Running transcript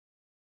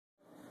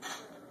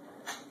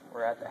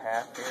We're at the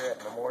half here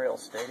at Memorial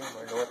Stadium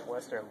where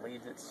Northwestern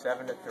leads it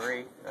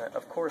 7-3.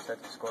 Of course,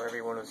 that's the score.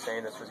 Everyone was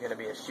saying this was going to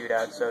be a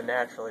shootout, so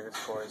naturally the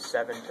score is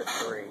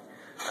 7-3.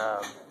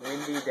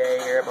 Windy day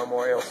here at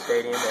Memorial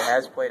Stadium. It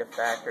has played a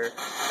factor,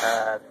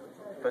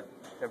 but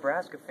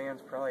Nebraska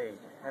fans probably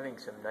having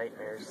some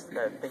nightmares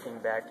thinking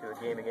back to a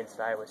game against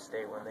Iowa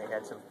State when they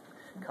had some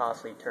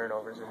costly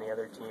turnovers in the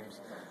other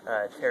team's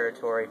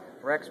territory.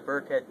 Rex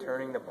Burkhead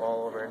turning the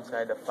ball over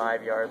inside the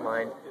 5-yard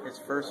line. His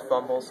first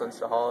fumble since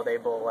the Holiday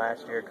Bowl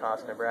last year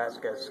cost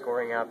Nebraska a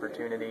scoring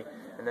opportunity,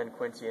 and then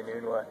Quincy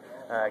Enunwa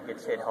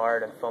gets hit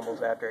hard and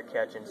fumbles after a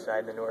catch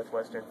inside the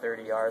Northwestern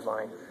 30-yard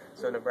line.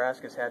 So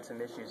Nebraska's had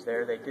some issues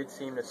there. They did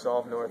seem to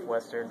solve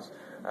Northwestern's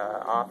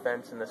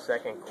offense in the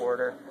second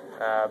quarter,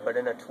 but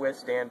in a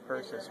twist, Dan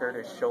Purse has hurt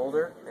his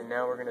shoulder, and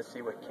now we're going to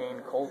see what Kane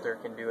Coulter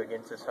can do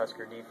against this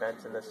Husker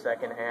defense in the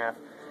second half.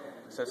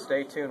 So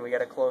stay tuned. We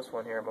got a close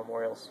one here at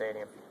Memorial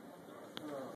Stadium.